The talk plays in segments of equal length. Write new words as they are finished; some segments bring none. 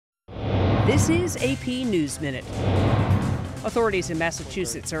This is AP News Minute. Authorities in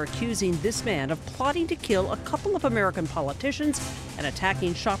Massachusetts are accusing this man of plotting to kill a couple of American politicians and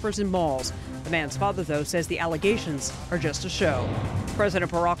attacking shoppers in malls. The man's father, though, says the allegations are just a show.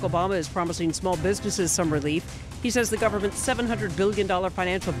 President Barack Obama is promising small businesses some relief. He says the government's $700 billion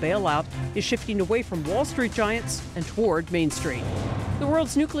financial bailout is shifting away from Wall Street giants and toward Main Street. The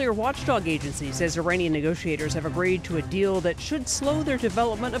world's nuclear watchdog agency says Iranian negotiators have agreed to a deal that should slow their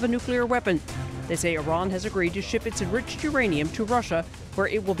development of a nuclear weapon. They say Iran has agreed to ship its enriched uranium to Russia, where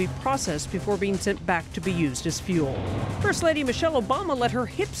it will be processed before being sent back to be used as fuel. First Lady Michelle Obama let her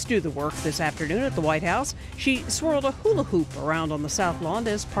hips do the work this afternoon at the White House. She swirled a hula hoop around on the South Lawn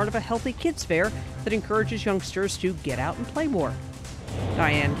as part of a healthy kids fair that encourages youngsters to get out and play more.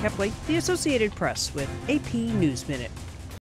 Diane Kepley, The Associated Press with AP News Minute.